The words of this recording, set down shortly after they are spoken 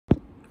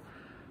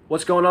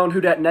What's going on,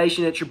 Who Dat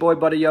Nation? It's your boy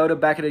Buddy Yoda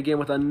back at it again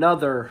with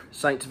another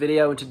Saints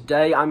video, and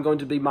today I'm going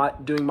to be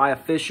doing my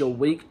official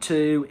Week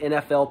 2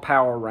 NFL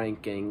Power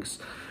Rankings.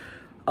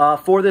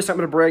 For this, I'm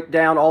going to break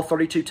down all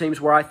 32 teams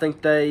where I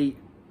think they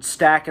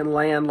stack and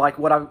land, like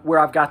where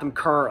I've got them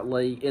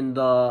currently in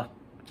the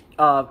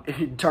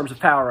in terms of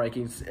power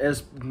rankings,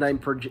 as the name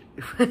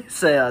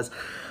says.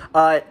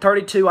 At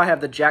 32, I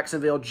have the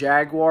Jacksonville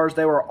Jaguars.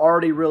 They were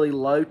already really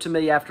low to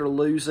me after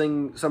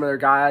losing some of their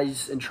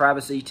guys in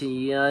Travis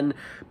Etienne,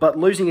 but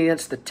losing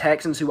against the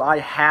Texans, who I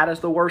had as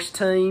the worst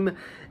team,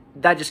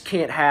 that just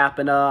can't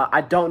happen.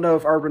 I don't know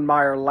if Urban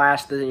Meyer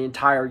lasts the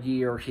entire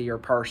year here,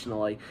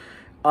 personally.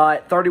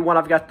 At 31,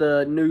 I've got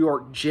the New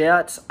York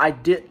Jets. I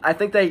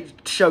think they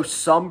show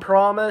some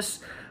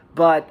promise,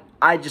 but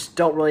I just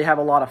don't really have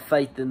a lot of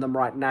faith in them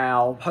right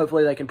now.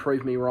 Hopefully they can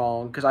prove me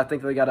wrong, because I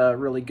think they got a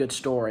really good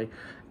story.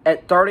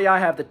 At 30, I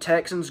have the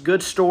Texans.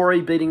 Good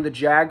story beating the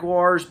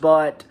Jaguars,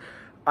 but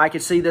I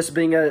could see this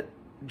being a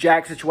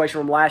Jag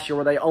situation from last year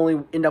where they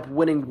only end up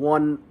winning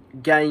one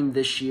game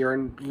this year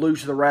and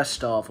lose the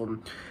rest of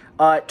them.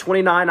 At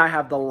 29, I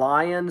have the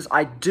Lions.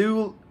 I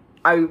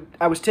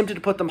was tempted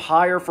to put them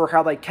higher for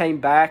how they came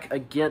back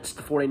against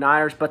the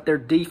 49ers, but their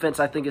defense,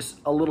 I think, is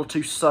a little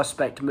too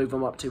suspect to move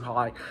them up too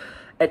high.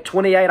 At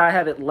 28, I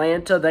have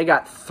Atlanta. They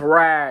got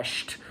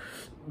thrashed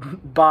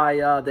by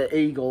the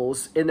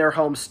Eagles in their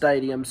home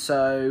stadium,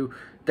 so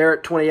they're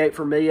at 28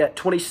 for me. At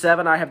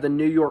 27, I have the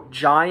New York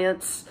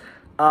Giants.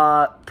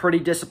 Pretty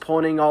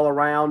disappointing all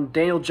around.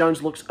 Daniel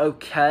Jones looks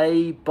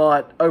okay,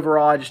 but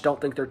overall I just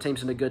don't think their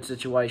team's in a good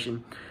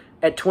situation.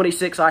 At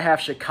 26, I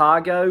have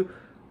Chicago.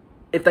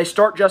 If they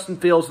start Justin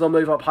Fields, they'll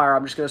move up higher.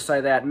 I'm just going to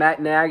say that.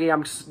 Matt Nagy,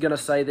 I'm just going to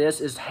say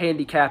this, is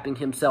handicapping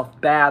himself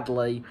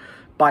badly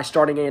by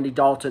starting Andy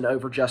Dalton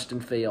over Justin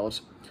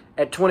Fields.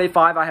 At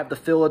 25, I have the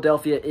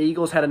Philadelphia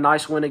Eagles. Had a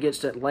nice win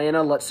against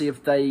Atlanta. Let's see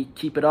if they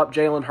keep it up.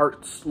 Jalen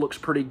Hurts looks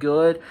pretty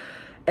good.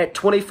 At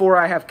 24,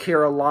 I have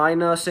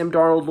Carolina. Sam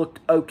Darnold looked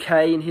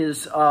okay in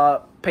his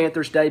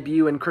Panthers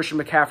debut, and Christian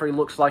McCaffrey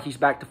looks like he's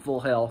back to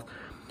full health.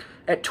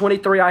 At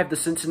 23, I have the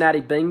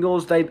Cincinnati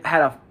Bengals. They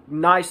had a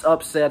nice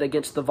upset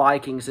against the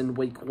Vikings in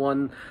Week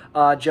 1.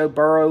 Joe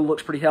Burrow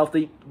looks pretty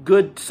healthy.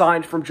 Good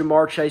signs from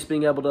Jamar Chase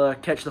being able to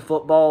catch the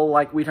football.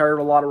 Like, we'd heard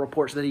a lot of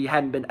reports that he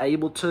hadn't been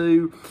able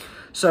to.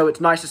 So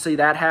it's nice to see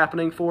that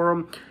happening for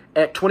him.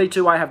 At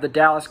 22, I have the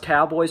Dallas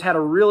Cowboys. Had a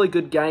really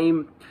good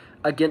game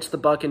against the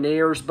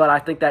Buccaneers, but I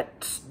think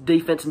that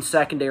defense and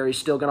secondary is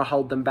still going to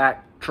hold them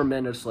back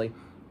tremendously.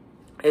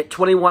 At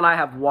 21, I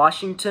have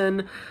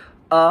Washington.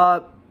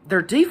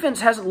 Their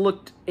defense hasn't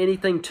looked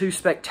anything too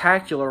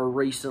spectacular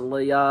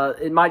recently.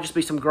 It might just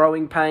be some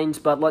growing pains,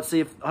 but let's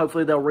see if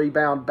hopefully they'll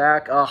rebound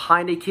back.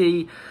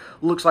 Heineke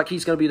looks like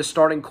he's going to be the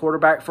starting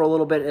quarterback for a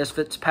little bit as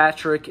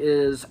Fitzpatrick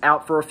is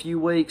out for a few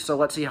weeks, so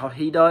let's see how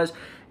he does.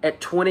 At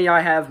 20,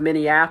 I have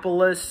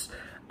Minneapolis.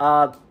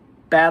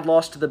 Bad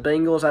loss to the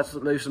Bengals. That's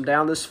what moves them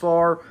down this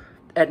far.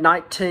 At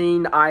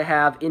 19, I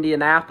have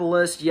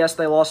Indianapolis. Yes,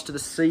 they lost to the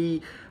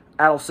Seattle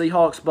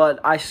Seahawks, but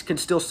I can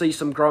still see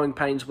some growing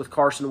pains with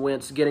Carson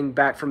Wentz getting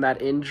back from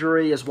that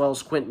injury, as well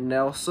as Quentin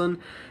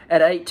Nelson.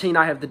 At 18,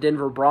 I have the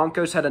Denver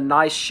Broncos. Had a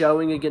nice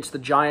showing against the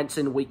Giants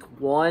in Week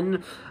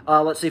 1.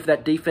 Let's see if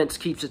that defense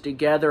keeps it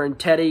together. And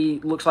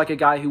Teddy looks like a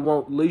guy who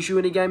won't lose you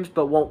any games,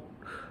 but won't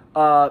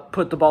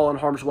put the ball in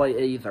harm's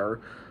way either.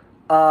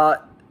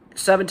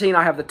 17,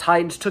 I have the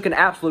Titans. Took an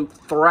absolute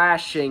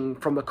thrashing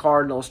from the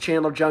Cardinals.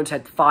 Chandler Jones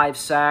had 5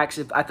 sacks.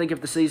 I think if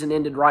the season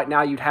ended right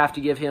now, you'd have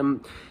to give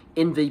him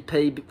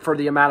MVP for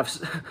the amount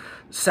of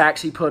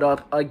sacks he put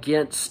up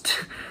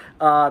against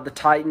the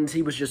Titans.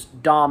 He was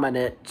just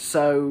dominant,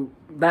 so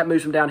that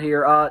moves him down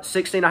here.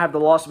 16, I have the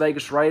Las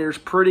Vegas Raiders.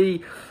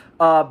 Pretty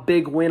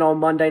big win on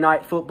Monday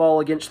Night Football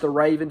against the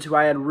Ravens, who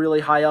I had really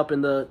high up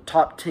in the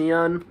top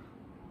 10.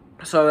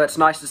 So that's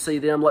nice to see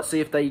them. Let's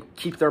see if they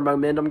keep their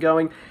momentum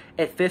going.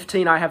 At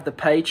 15, I have the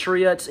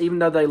Patriots. Even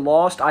though they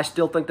lost, I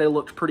still think they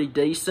looked pretty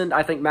decent.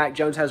 I think Mac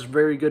Jones has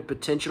very good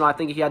potential. I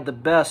think he had the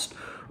best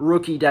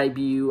rookie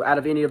debut out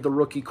of any of the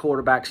rookie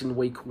quarterbacks in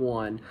Week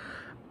 1.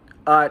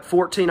 At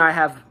 14, I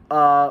have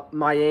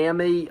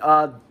Miami.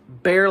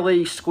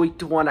 Barely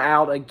squeaked one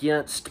out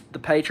against the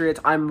Patriots.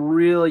 I'm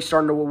really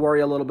starting to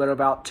worry a little bit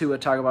about Tua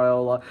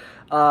Tagovailoa.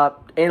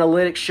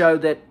 Analytics show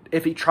that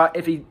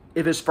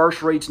if his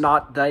first read's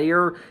not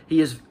there, he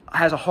has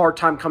a hard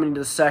time coming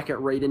into the second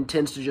read and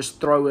tends to just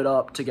throw it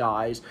up to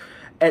guys.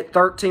 At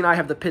 13, I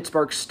have the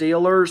Pittsburgh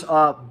Steelers.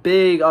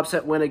 Big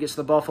upset win against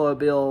the Buffalo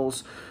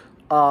Bills.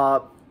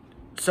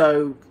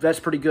 So that's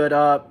pretty good.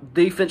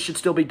 Defense should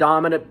still be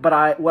dominant,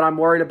 but what I'm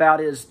worried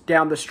about is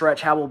down the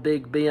stretch, how will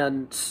Big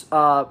Ben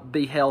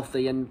be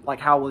healthy and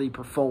how will he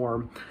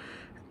perform?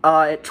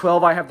 At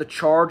 12, I have the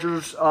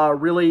Chargers.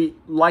 Really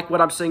like what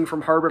I'm seeing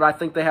from Herbert. I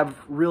think they have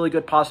really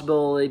good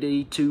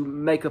possibility to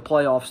make the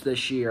playoffs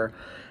this year.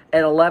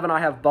 At 11, I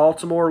have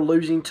Baltimore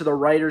losing to the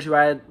Raiders, who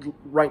I had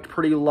ranked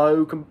pretty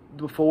low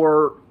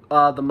before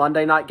the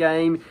Monday night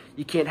game.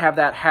 You can't have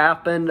that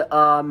happen.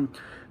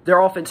 Their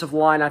offensive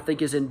line, I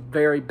think, is in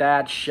very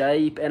bad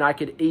shape, and I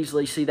could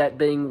easily see that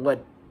being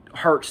what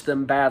hurts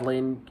them badly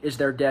and is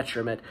their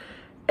detriment.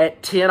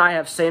 At 10, I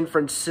have San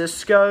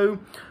Francisco.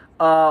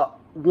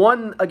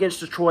 Won against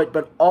Detroit,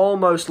 but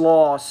almost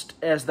lost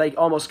as they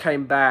almost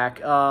came back.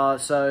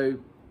 So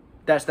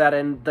that's that.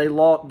 And they're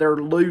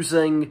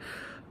losing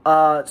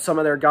some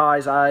of their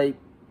guys.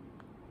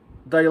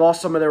 They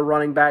lost some of their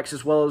running backs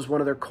as well as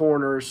one of their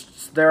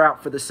corners. They're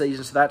out for the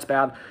season, so that's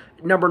bad.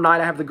 Number 9,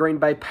 I have the Green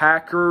Bay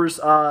Packers.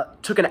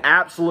 Took an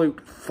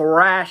absolute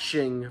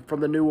thrashing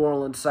from the New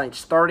Orleans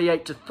Saints,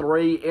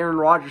 38-3. Aaron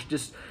Rodgers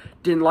just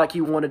didn't like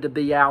he wanted to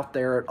be out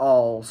there at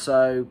all.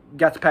 So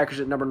got the Packers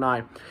at number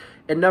 9.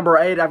 At number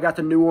 8, I've got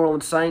the New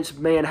Orleans Saints.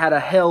 Man, had a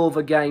hell of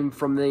a game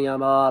from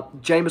them.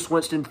 Jameis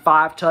Winston,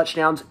 5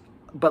 touchdowns,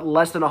 but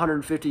less than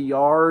 150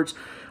 yards.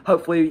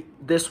 Hopefully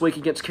this week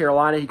against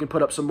Carolina, he can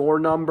put up some more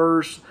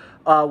numbers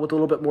with a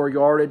little bit more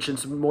yardage and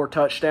some more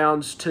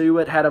touchdowns to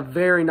it. Had a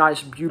very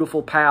nice,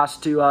 beautiful pass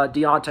to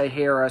Deontay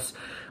Harris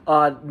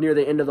near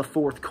the end of the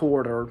fourth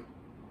quarter.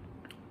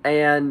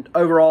 And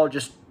overall,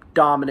 just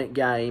dominant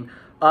game.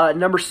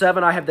 Number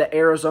 7, I have the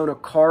Arizona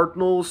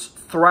Cardinals.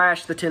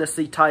 Thrashed the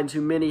Tennessee Titans,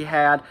 who many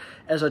had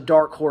as a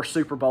dark horse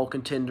Super Bowl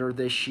contender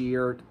this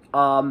year.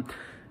 That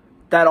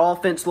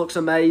offense looks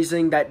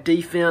amazing. That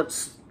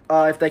defense,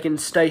 if they can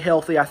stay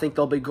healthy, I think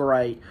they'll be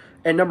great.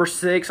 And number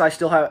 6, I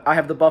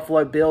have the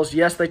Buffalo Bills.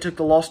 Yes, they took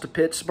the loss to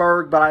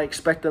Pittsburgh, but I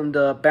expect them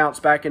to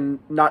bounce back and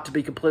not to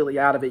be completely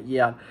out of it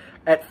yet.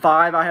 At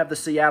 5, I have the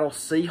Seattle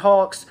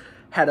Seahawks.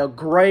 Had a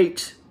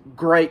great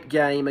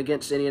game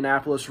against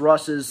Indianapolis.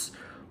 Russ is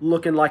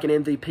looking like an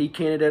MVP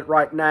candidate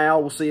right now.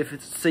 We'll see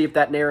if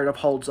that narrative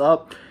holds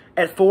up.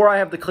 At 4, I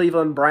have the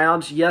Cleveland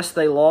Browns. Yes,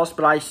 they lost,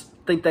 but I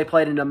think they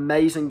played an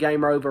amazing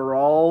game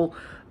overall.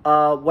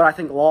 What I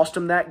think lost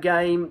them that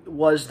game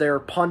was their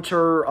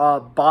punter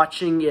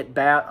botching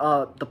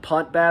the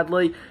punt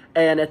badly.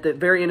 And at the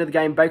very end of the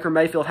game, Baker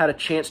Mayfield had a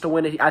chance to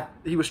win it.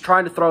 He was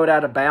trying to throw it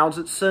out of bounds,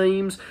 it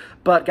seems,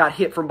 but got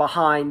hit from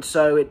behind,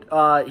 so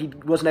he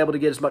wasn't able to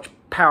get as much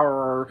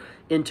power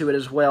into it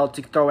as well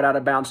to throw it out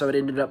of bounds, so it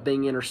ended up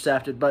being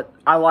intercepted. But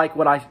I like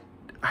what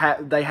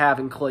they have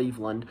in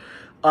Cleveland.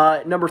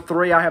 Number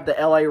 3, I have the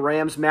LA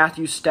Rams.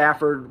 Matthew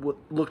Stafford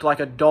looked like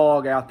a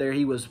dog out there.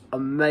 He was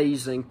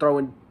amazing,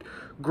 throwing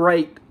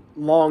great,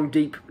 long,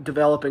 deep,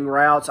 developing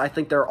routes. I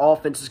think their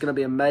offense is going to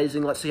be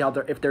amazing. Let's see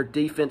if their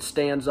defense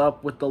stands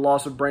up with the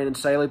loss of Brandon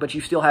Staley. But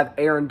you still have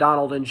Aaron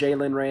Donald and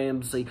Jalen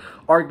Ramsey,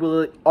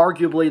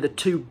 arguably the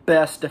 2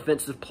 best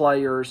defensive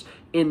players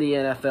in the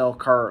NFL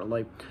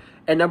currently.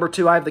 And number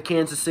 2, I have the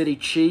Kansas City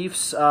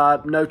Chiefs.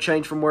 No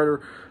change from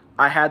where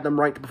I had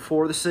them ranked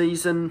before the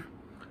season.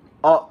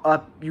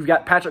 You've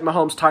got Patrick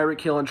Mahomes,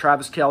 Tyreek Hill, and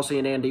Travis Kelce,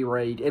 and Andy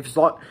Reid.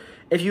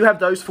 If you have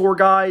those 4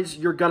 guys,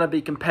 you're going to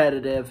be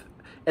competitive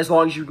as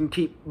long as you can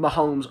keep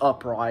Mahomes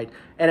upright.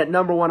 And at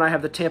number 1, I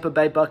have the Tampa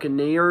Bay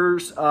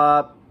Buccaneers.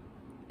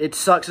 It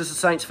sucks as a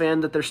Saints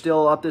fan that they're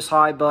still up this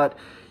high, but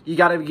you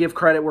got to give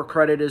credit where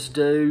credit is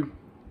due.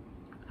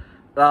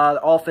 The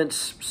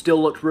offense still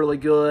looked really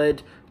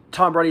good.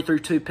 Tom Brady threw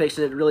 2 picks,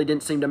 and it really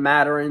didn't seem to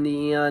matter in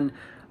the end.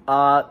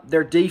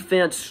 Their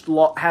defense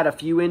had a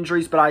few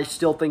injuries, but I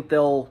still think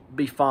they'll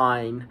be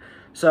fine.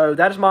 So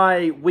that is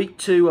my Week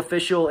 2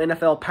 official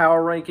NFL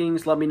Power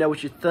Rankings. Let me know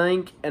what you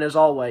think. And as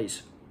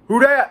always, who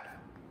dat?